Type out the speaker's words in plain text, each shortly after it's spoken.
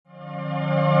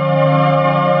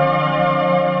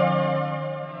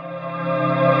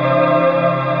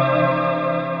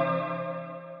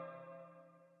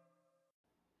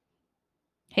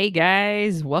Hey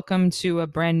guys, welcome to a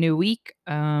brand new week.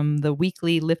 The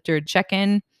weekly lifter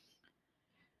check-in.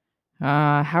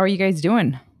 How are you guys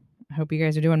doing? I hope you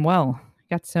guys are doing well.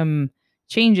 Got some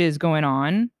changes going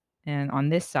on and on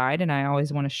this side, and I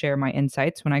always want to share my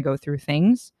insights when I go through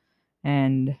things.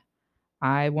 And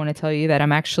I want to tell you that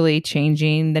I'm actually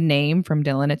changing the name from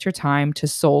Dylan It's Your Time to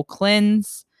Soul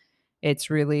Cleanse. It's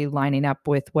really lining up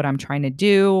with what I'm trying to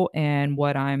do and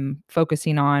what I'm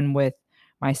focusing on with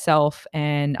myself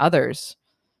and others.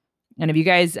 And if you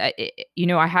guys, I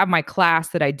have my class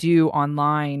that I do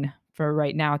online for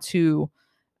right now too.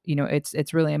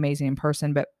 It's really amazing in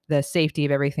person, but the safety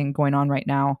of everything going on right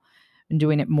now, and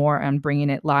doing it more and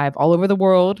bringing it live all over the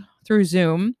world through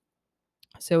Zoom.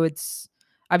 So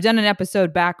I've done an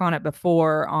episode back on it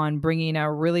before on bringing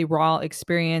a really raw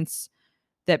experience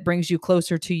that brings you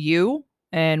closer to you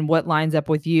and what lines up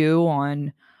with you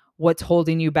on what's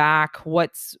holding you back,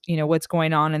 what's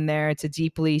going on in there, to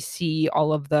deeply see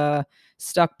all of the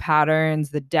stuck patterns,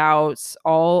 the doubts,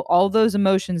 all those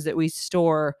emotions that we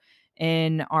store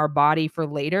in our body for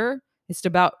later. It's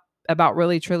about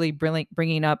really truly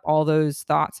bringing up all those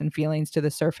thoughts and feelings to the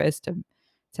surface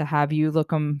to have you look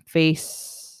them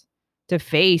face to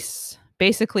face.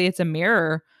 Basically, it's a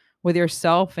mirror with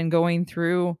yourself and going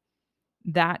through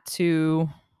that to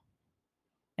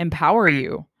empower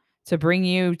you, to bring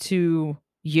you to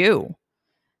you.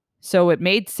 So it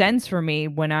made sense for me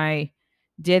when I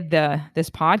did this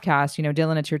podcast,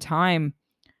 Dylan, it's your time,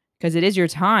 because it is your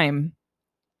time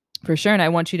for sure. And I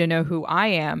want you to know who I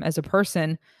am as a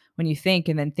person when you think,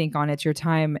 and then think on it's your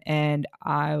time. And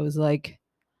I was like,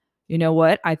 you know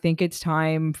what? I think it's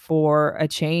time for a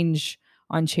change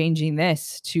on changing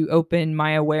this to open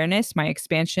my awareness, my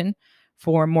expansion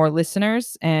for more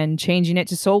listeners, and changing it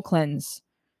to Soul Cleanse.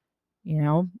 You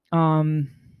know,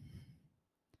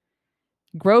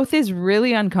 growth is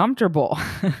really uncomfortable,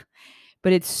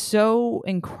 but it's so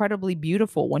incredibly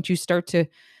beautiful once you start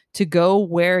to go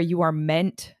where you are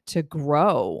meant to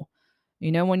grow.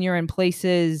 When you're in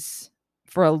places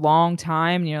for a long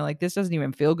time and you're like, this doesn't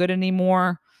even feel good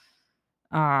anymore.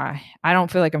 I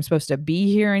don't feel like I'm supposed to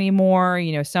be here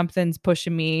anymore. Something's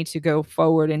pushing me to go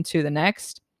forward into the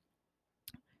next.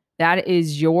 That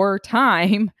is your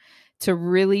time to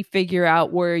really figure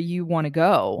out where you want to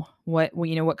go. What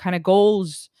kind of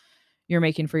goals you're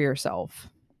making for yourself.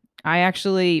 I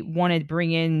actually want to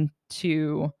bring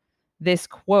into this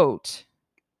quote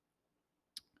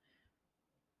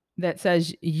that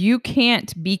says, you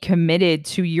can't be committed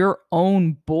to your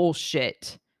own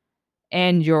bullshit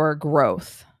and your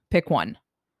growth. Pick one.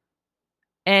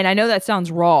 And I know that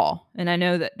sounds raw, and I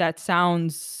know that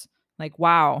sounds like,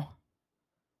 wow,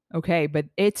 okay, but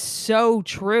it's so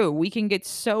true. We can get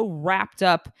so wrapped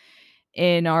up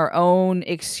in our own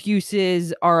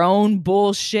excuses, our own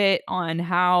bullshit on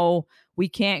how we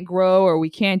can't grow or we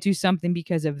can't do something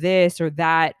because of this or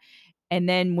that. And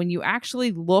then when you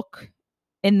actually look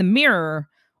in the mirror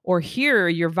or hear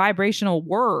your vibrational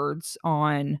words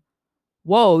on,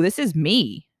 whoa, this is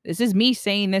me. This is me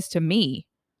saying this to me.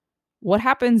 What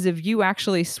happens if you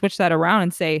actually switch that around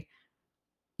and say,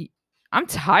 I'm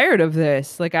tired of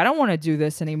this. Like, I don't want to do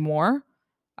this anymore.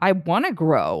 I want to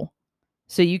grow.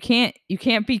 So you can't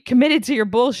be committed to your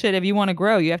bullshit if you want to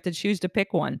grow. You have to choose to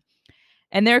pick one.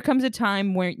 And there comes a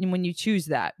time when you choose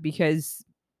that, because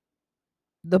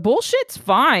the bullshit's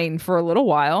fine for a little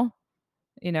while,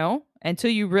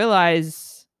 until you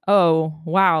realize, oh,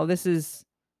 wow, this is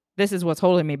what's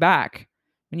holding me back.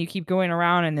 When you keep going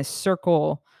around in this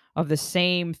circle of the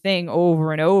same thing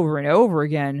over and over and over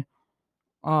again,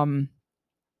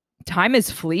 time is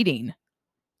fleeting.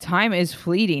 Time is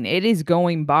fleeting. It is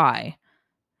going by.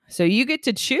 So you get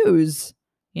to choose,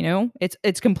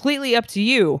 it's completely up to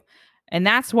you. And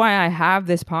that's why I have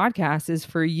this podcast, is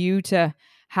for you to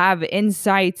have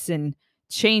insights and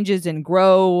changes and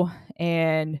grow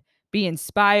and be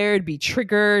inspired, be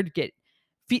triggered,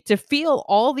 to feel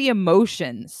all the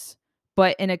emotions,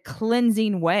 but in a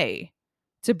cleansing way,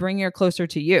 to bring you closer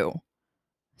to you.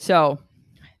 So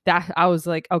that I was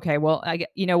like, okay, well,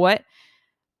 you know what?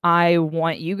 I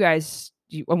want you guys,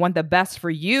 I want the best for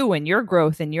you and your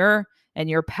growth and your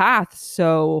path.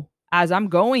 So as I'm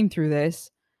going through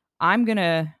this, I'm going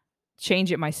to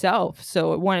change it myself.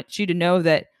 So I want you to know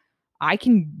that I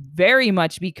can very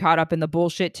much be caught up in the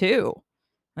bullshit too.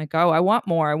 Like, oh, I want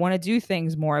more. I want to do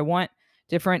things more. I want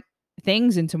different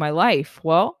things into my life.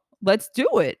 Well, let's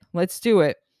do it. Let's do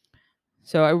it.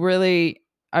 So I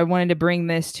wanted to bring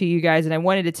this to you guys, and I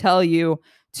wanted to tell you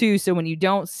too. So when you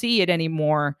don't see it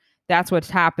anymore, that's what's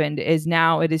happened, is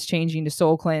now it is changing to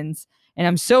Soul Cleanse. And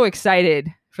I'm so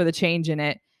excited for the change in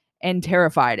it. and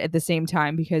terrified at the same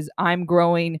time because I'm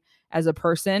growing as a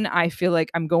person. I feel like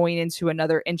I'm going into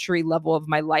another entry level of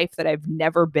my life that I've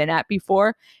never been at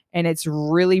before. And it's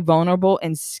really vulnerable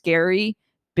and scary,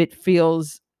 but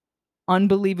feels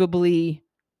unbelievably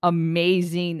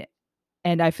amazing.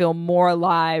 And I feel more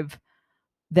alive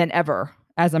than ever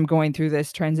as I'm going through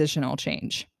this transitional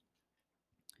change.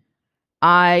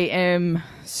 I am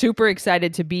super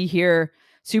excited to be here,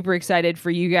 super excited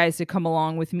for you guys to come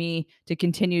along with me to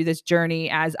continue this journey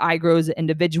as I grow as an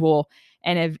individual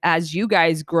and as you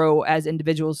guys grow as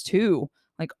individuals too.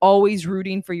 Like always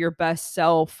rooting for your best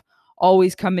self,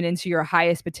 always coming into your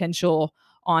highest potential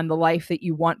on the life that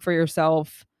you want for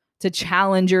yourself, to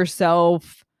challenge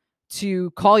yourself,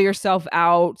 to call yourself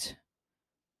out,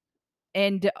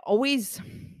 and always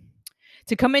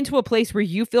to come into a place where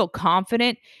you feel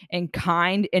confident and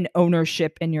kind and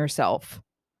ownership in yourself.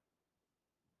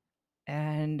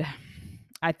 And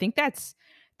I think that's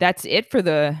it for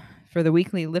the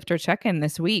weekly lifter check-in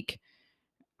this week.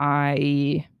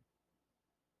 I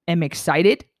am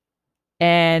excited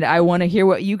and I want to hear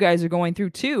what you guys are going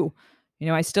through too. You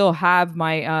know, I still have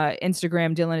my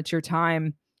Instagram, Dylan, it's your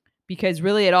time, because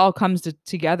really it all comes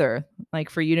together. Like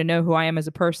for you to know who I am as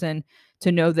a person,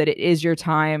 to know that it is your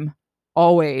time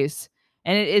always.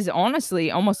 And it is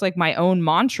honestly almost like my own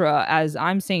mantra as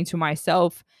I'm saying to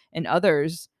myself and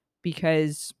others,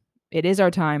 because it is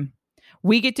our time.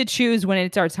 We get to choose when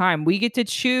it's our time. We get to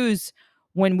choose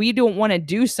when we don't want to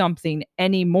do something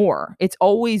anymore. It's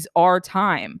always our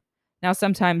time. Now,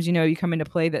 sometimes, you know, you come into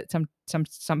play that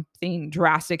something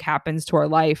drastic happens to our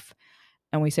life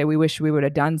and we say we wish we would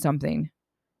have done something.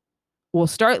 We'll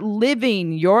start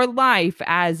living your life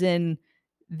as in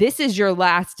this is your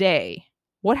last day.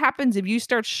 What happens if you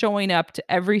start showing up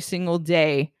to every single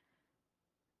day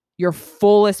your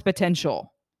fullest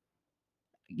potential?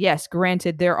 Yes,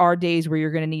 granted, there are days where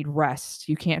you're going to need rest.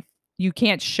 You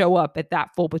can't show up at that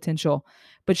full potential,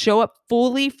 but show up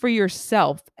fully for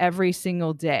yourself every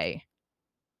single day.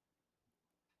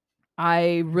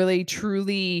 I really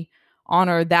truly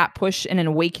honor that push and an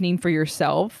awakening for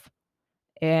yourself,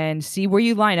 and see where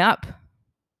you line up.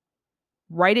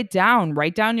 Write it down,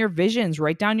 write down your visions,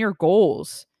 write down your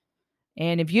goals.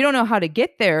 And if you don't know how to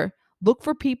get there, look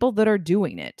for people that are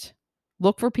doing it.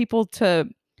 Look for people to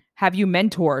have you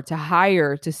mentor, to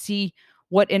hire, to see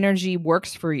what energy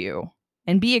works for you,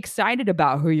 and be excited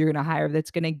about who you're going to hire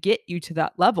that's going to get you to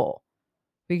that level.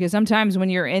 Because sometimes when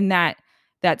you're in that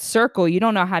circle, you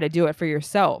don't know how to do it for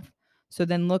yourself. So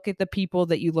then look at the people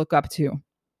that you look up to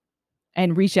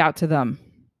and reach out to them.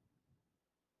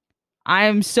 I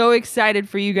am so excited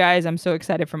for you guys. I'm so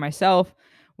excited for myself.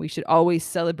 We should always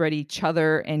celebrate each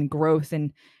other and growth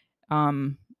and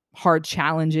hard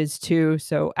challenges too.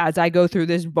 So as I go through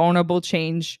this vulnerable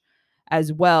change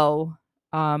as well,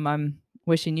 I'm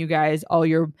wishing you guys all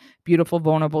your beautiful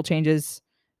vulnerable changes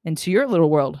into your little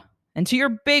world, into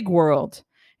your big world,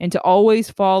 and to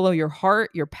always follow your heart,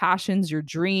 your passions, your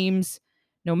dreams.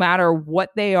 No matter what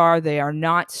they are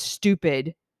not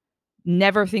stupid.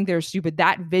 Never think they're stupid.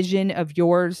 That vision of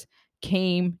yours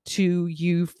came to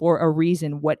you for a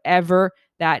reason, whatever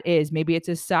that is. Maybe it's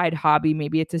a side hobby,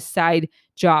 maybe it's a side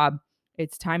job.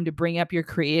 It's time to bring up your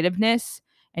creativeness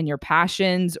and your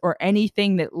passions or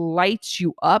anything that lights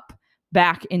you up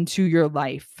back into your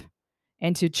life,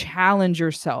 and to challenge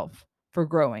yourself for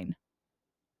growing.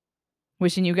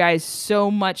 Wishing you guys so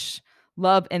much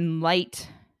love and light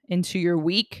into your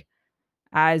week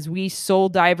as we soul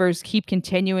divers keep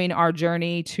continuing our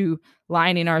journey to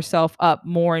lining ourselves up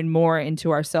more and more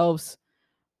into ourselves.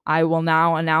 I will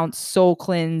now announce Soul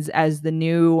Cleanse as the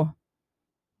new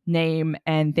name.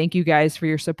 And thank you guys for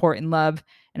your support and love.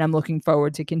 And I'm looking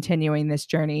forward to continuing this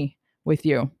journey with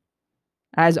you.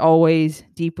 As always,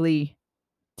 deeply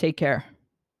take care.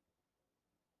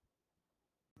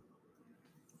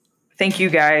 Thank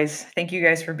you guys. Thank you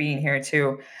guys for being here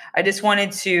too. I just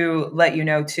wanted to let you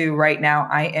know too, right now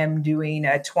I am doing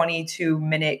a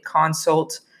 22-minute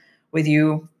consult with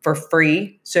you for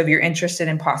free. So if you're interested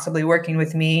in possibly working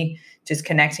with me, just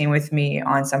connecting with me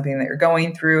on something that you're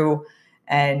going through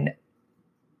and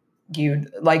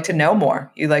you'd like to know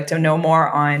more,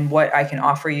 on what I can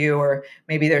offer you, or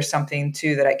maybe there's something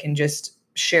too that I can just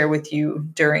share with you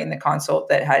during the consult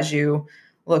that has you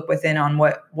look within on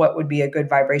what would be a good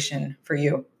vibration for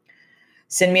you.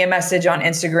 Send me a message on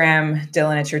Instagram,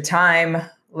 Dylan, it's your time.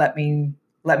 Let me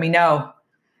know.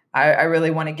 I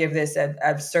really want to give this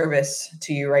as service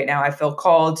to you right now. I feel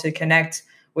called to connect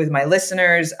with my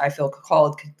listeners. I feel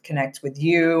called to connect with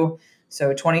you.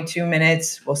 So 22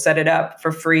 minutes, we'll set it up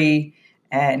for free,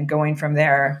 and going from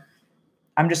there,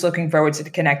 I'm just looking forward to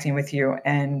connecting with you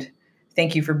and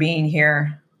Thank you for being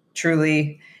here.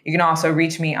 Truly. You can also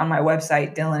reach me on my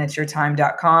website,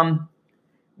 dylanitsyourtime.com.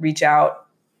 Reach out.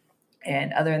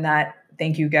 And other than that,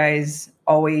 thank you guys.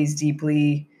 Always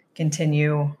deeply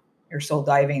continue your soul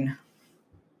diving.